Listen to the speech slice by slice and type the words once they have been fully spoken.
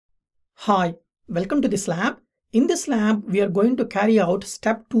Hi, welcome to this lab. In this lab, we are going to carry out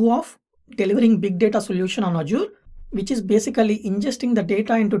step 2 of delivering big data solution on Azure, which is basically ingesting the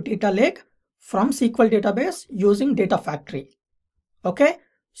data into data lake from SQL database using Data Factory. Okay,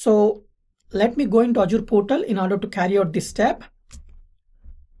 so let me go into Azure portal in order to carry out this step.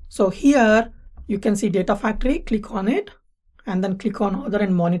 So here you can see Data Factory, click on it and then click on Other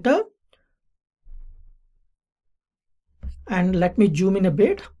and Monitor. And let me zoom in a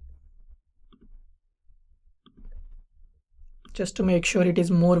bit, just to make sure it is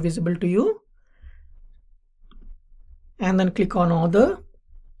more visible to you. And then click on Other.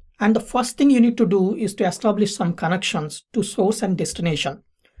 And the first thing you need to do is to establish some connections to source and destination.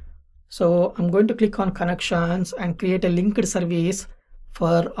 So I'm going to click on Connections and create a linked service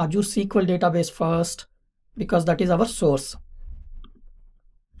for Azure SQL database first, because that is our source.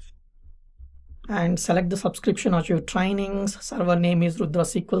 And select the subscription Azure Trainings. Server name is Rudra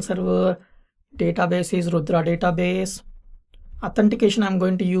SQL Server. Database is Rudra Database. Authentication, I'm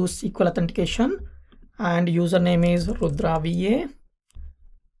going to use SQL authentication, and username is Rudra VA,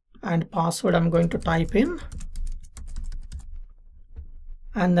 and password I'm going to type in,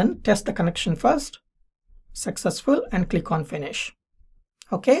 and then test the connection first. Successful, and click on Finish.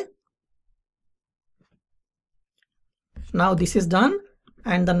 Okay, now this is done,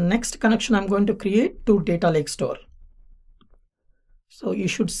 and the next connection I'm going to create to Data Lake Store. So you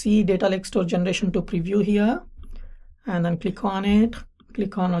should see Data Lake Store generation to preview here. And then click on it,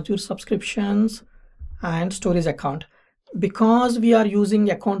 click on Azure subscriptions and storage account. Because we are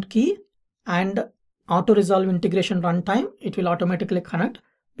using account key and auto resolve integration runtime, it will automatically connect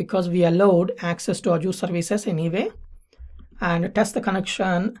because we allowed access to Azure services anyway. And test the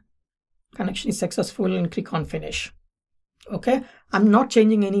connection is successful, and click on Finish. Okay, I'm not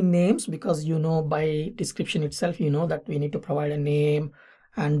changing any names because by description itself that we need to provide a name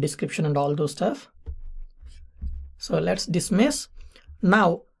and description and all those stuff. So let's dismiss.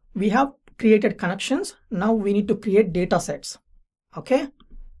 Now we have created connections. Now we need to create data sets. Okay,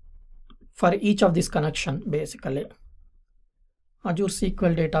 for each of these connection, basically. Azure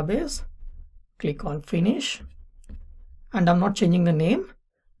SQL database, click on Finish, and I'm not changing the name.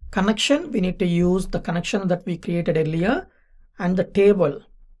 Connection, we need to use the connection that we created earlier, and the table,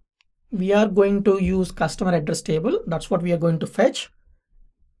 we are going to use customer address table. That's what we are going to fetch.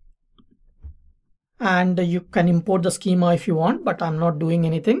 And you can import the schema if you want, but I'm not doing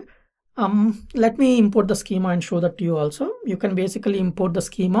anything. Let me import the schema and show that to you also. You can basically import the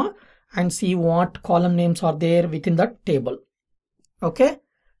schema and see what column names are there within that table. Okay,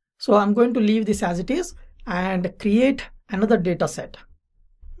 so I'm going to leave this as it is and create another data set,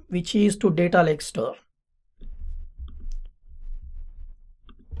 which is to Data Lake Store.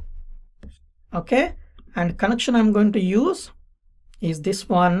 Okay, and connection I'm going to use is this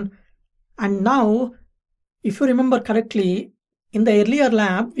one. And now, if you remember correctly, in the earlier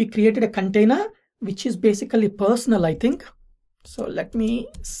lab, we created a container, which is basically personal, I think. So let me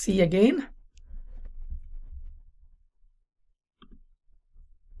see again.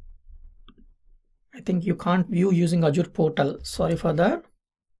 I think you can't view using Azure portal. Sorry for that.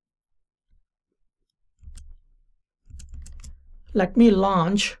 Let me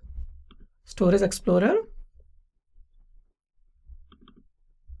launch Storage Explorer.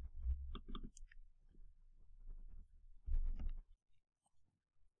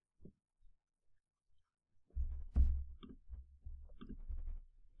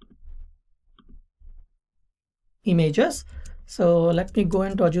 Images. So let me go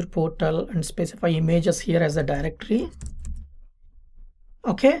into Azure portal and specify images here as a directory.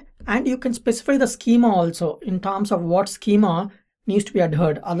 Okay, and you can specify the schema also in terms of what schema needs to be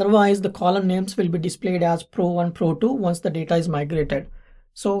adhered. Otherwise, the column names will be displayed as Pro 1, Pro 2 once the data is migrated.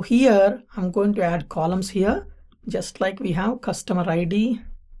 So here I'm going to add columns here, just like we have customer ID,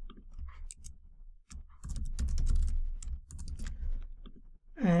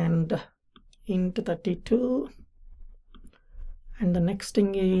 and int 32. And the next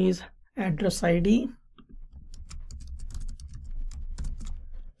thing is address ID,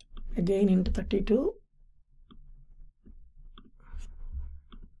 again int 32,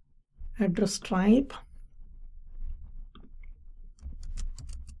 address type,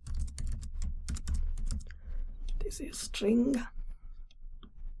 this is string,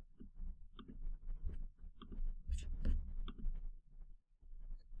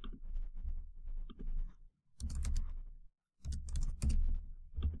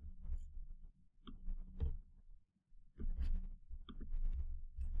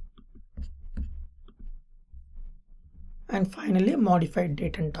 and finally modified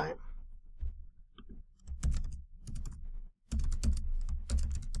date and time.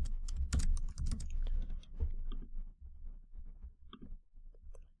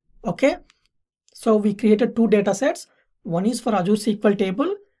 Okay, so we created two data sets. One is for Azure SQL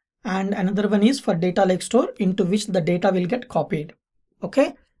table and another one is for data lake store, into which the data will get copied.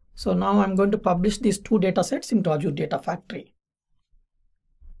 Okay, so now I'm going to publish these two data sets into Azure Data Factory.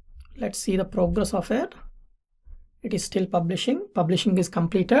 Let's see the progress of it. It is still publishing. Publishing is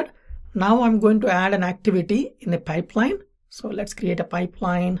completed. Now I'm going to add an activity in a pipeline. So let's create a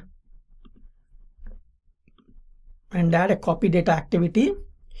pipeline and add a copy data activity.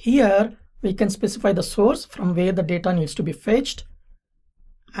 Here we can specify the source from where the data needs to be fetched,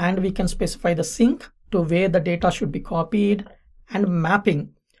 and we can specify the sink to where the data should be copied, and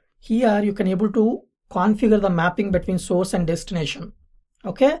mapping. Here you can able to configure the mapping between source and destination.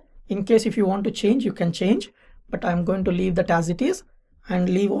 Okay, in case if you want to change, you can change, but I'm going to leave that as it is and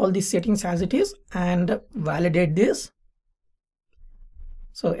leave all these settings as it is and validate this.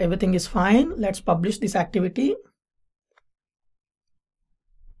 So everything is fine. Let's publish this activity.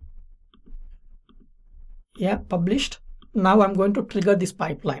 Yeah, published. Now I'm going to trigger this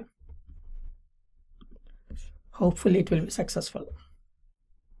pipeline. Hopefully it will be successful.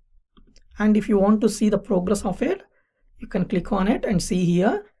 And if you want to see the progress of it, you can click on it and see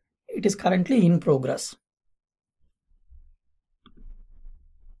here it is currently in progress.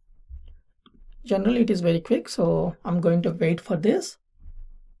 Generally it is very quick, so I'm going to wait for this.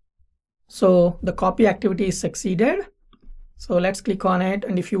 So the copy activity is succeeded. So let's click on it,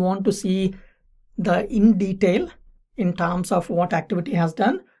 and if you want to see the in detail in terms of what activity has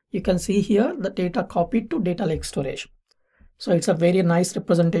done, you can see here the data copied to data lake storage. So it's a very nice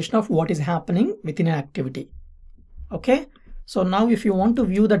representation of what is happening within an activity. Okay, so now if you want to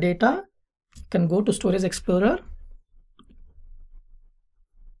view the data, you can go to Storage Explorer,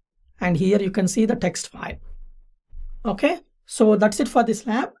 and here you can see the text file. Okay, so that's it for this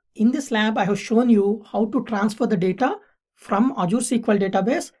lab. In this lab, I have shown you how to transfer the data from Azure SQL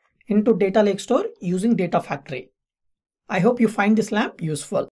database into data lake store using Data Factory. I hope you find this lab useful.